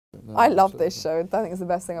I love this show. I think it's the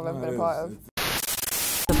best thing I've ever been a part of.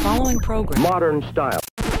 The following program. Modern style.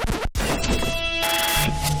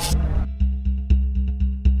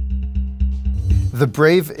 The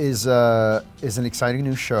Brave is an exciting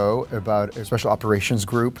new show about a special operations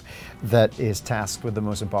group that is tasked with the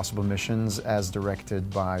most impossible missions as directed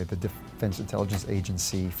by the Defense Intelligence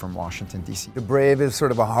Agency from Washington, D.C. The Brave is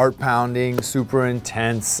sort of a heart-pounding, super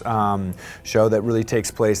intense show that really takes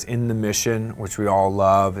place in the mission, which we all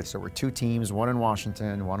love. So we're two teams, one in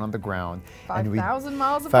Washington, one on the ground. 5,000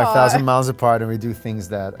 miles apart. 5,000 miles apart, and we do things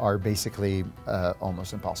that are basically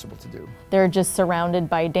almost impossible to do. They're just surrounded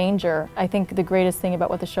by danger. I think the greatest thing about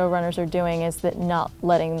what the showrunners are doing is that not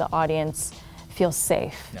letting the audience feel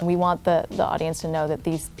safe. Yeah. We want the audience to know that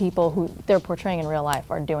these people who they're portraying in real life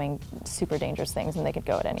are doing super dangerous things and they could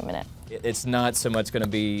go at any minute. It's not so much going to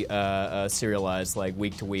be serialized like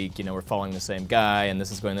week to week, you know, we're following the same guy and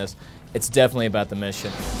this is going this. It's definitely about the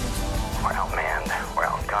mission. We're outmanned, we're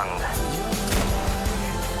outgunned.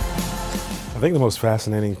 I think the most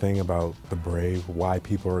fascinating thing about The Brave, why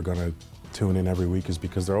people are going to tune in every week, is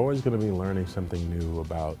because they're always going to be learning something new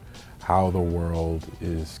about how the world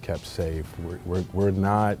is kept safe. We're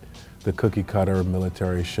not the cookie cutter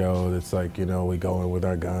military show that's like, you know, we go in with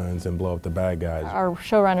our guns and blow up the bad guys. Our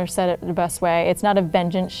showrunner said it the best way. It's not a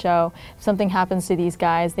vengeance show. If something happens to these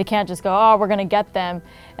guys, they can't just go, oh, we're going to get them.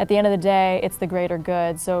 At the end of the day, it's the greater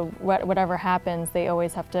good. So whatever happens, they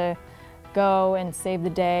always have to go and save the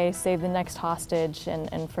day, save the next hostage,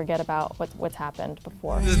 and forget about what's happened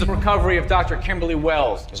before. This is the recovery of Dr. Kimberly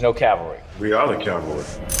Wells. There's no cavalry. We are the cavalry.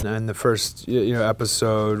 In the first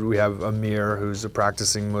episode, we have Amir, who's a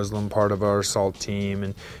practicing Muslim, part of our assault team,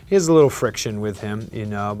 and he has a little friction with him, you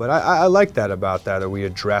know, but I like that about that we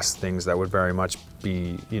address things that would very much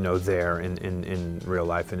be, you know, there in real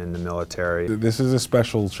life and in the military. This is a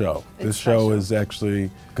special show. This show is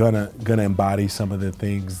actually gonna embody some of the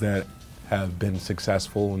things that have been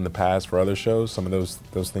successful in the past for other shows, some of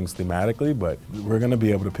those things thematically, but we're going to be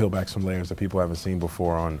able to peel back some layers that people haven't seen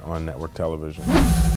before on network television.